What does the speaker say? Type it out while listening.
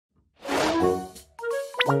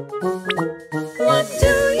What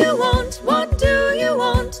do you want? What do you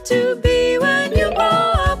want to be when you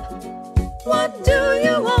grow up? What do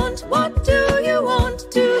you want? What do you want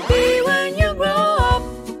to be when you grow up?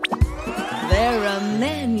 There are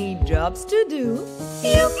many jobs to do.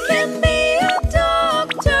 You can be a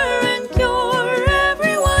doctor and cure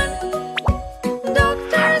everyone.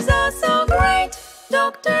 Doctors are so great.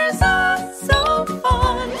 Doctors are so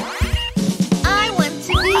fun. I want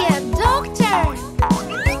to be a doctor.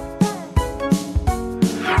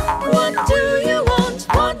 What do you want?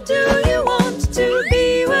 What do you want to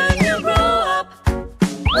be when you grow up?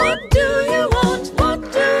 What do you want? What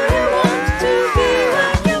do you want to be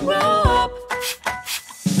when you grow up?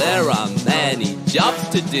 There are many jobs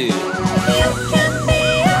to do. You can be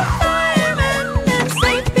a fireman and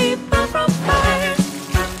save people from fire.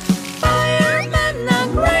 Firemen are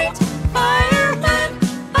great. Firemen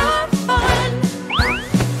are fun.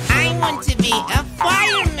 I want to be a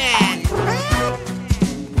fireman.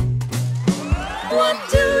 What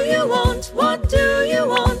do you want? What do you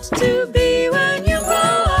want to be when you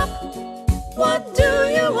grow up? What do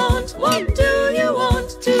you want? What do you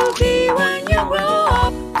want to be when you grow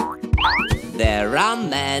up? There are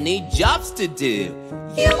many jobs to do.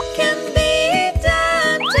 You can be a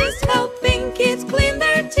dentist helping kids clean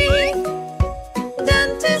their teeth.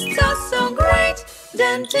 Dentists are so great.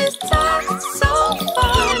 Dentists are so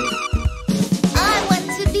fun. I want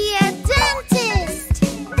to be a dentist.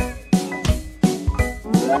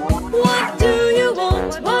 What do you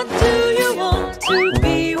want? What do you want to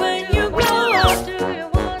be when you grow up?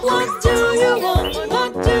 What do you want?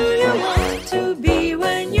 What do you want to be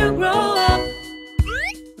when you grow up?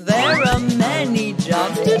 There are many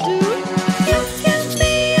jobs to do. You can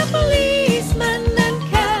be a policeman and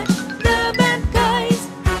catch the bad guys.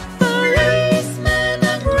 Policemen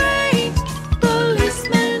are great.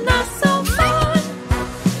 Policemen are so fun.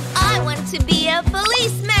 I want to be a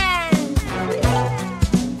policeman.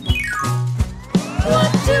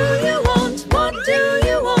 What do you want? What do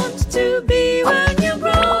you want to be when you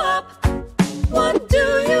grow up? What do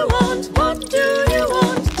you want? What do you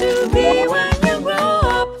want to be when you grow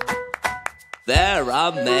up? There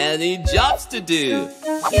are many jobs to do.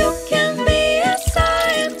 You can be a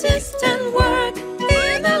scientist and work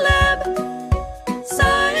in a lab.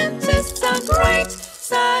 Scientists are great.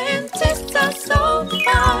 Scientists are so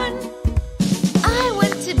fun. I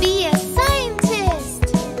want to be a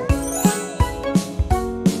scientist.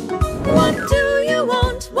 What do you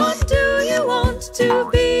want? What do you want to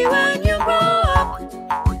be when you grow up?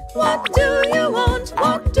 What do you want?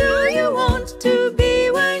 What do you want to be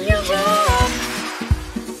when you grow up?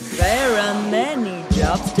 There are many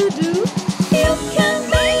jobs to do. You can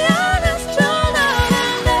be an astronaut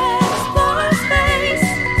and explore space.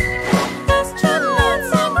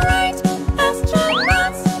 Astronauts are great.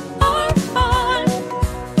 Astronauts are fun.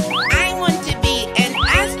 I want to be an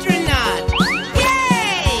astronaut.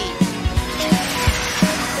 Yay!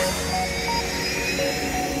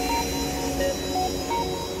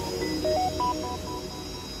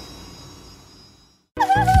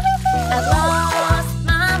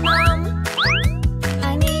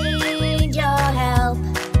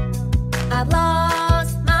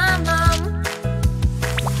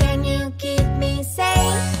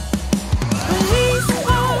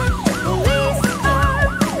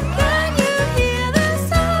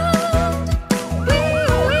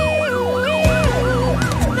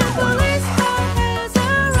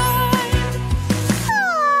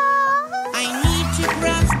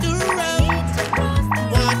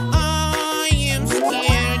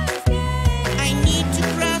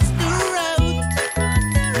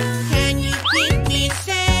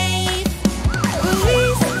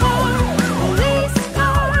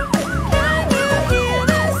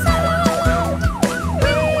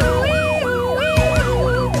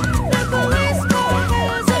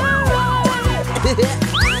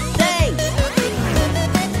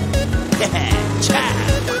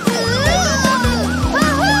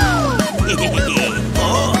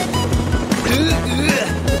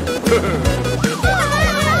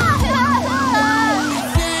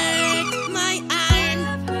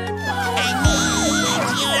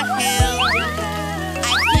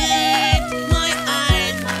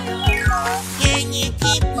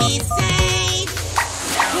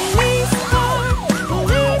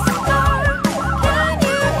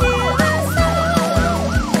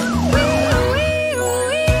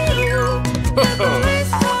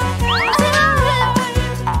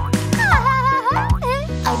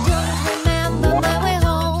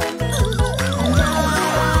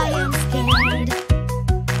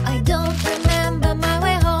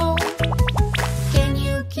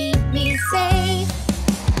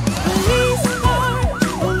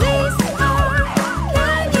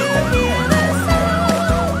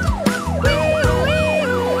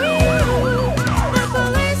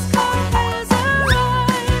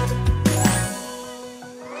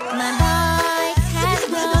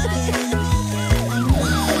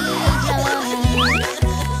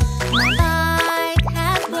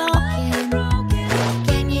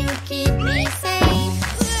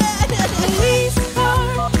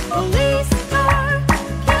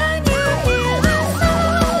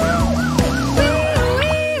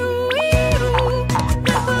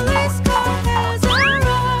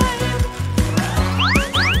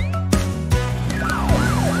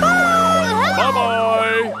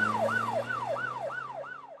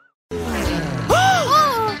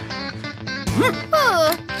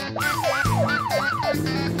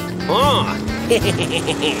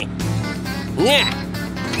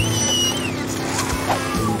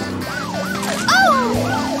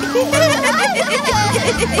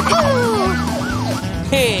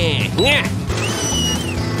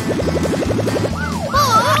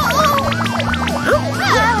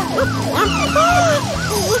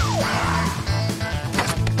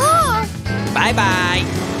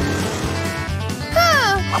 Bye-bye.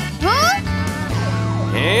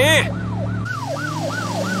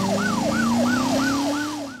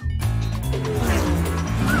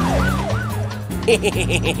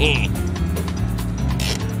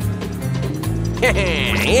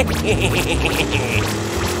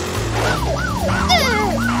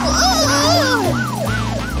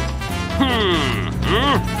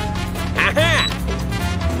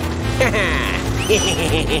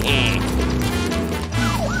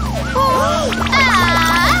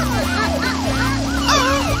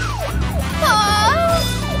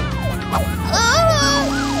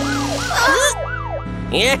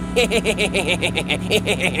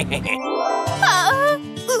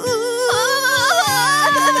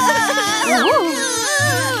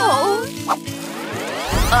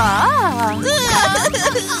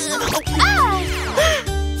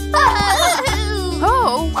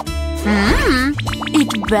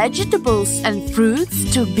 Eat vegetables and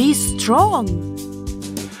fruits to be strong.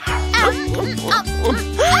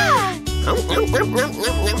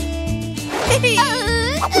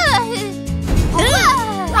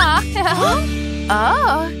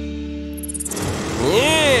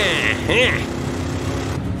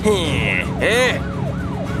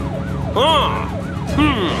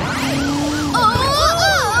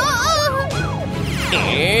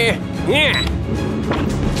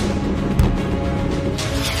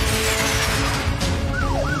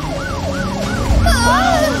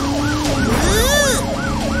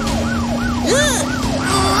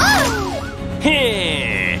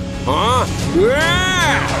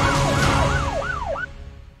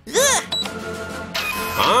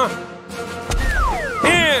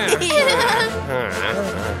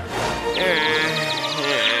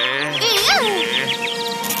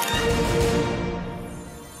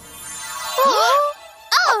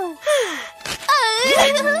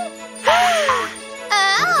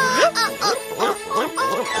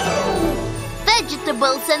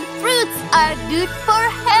 Vegetables and fruits are good for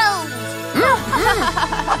health.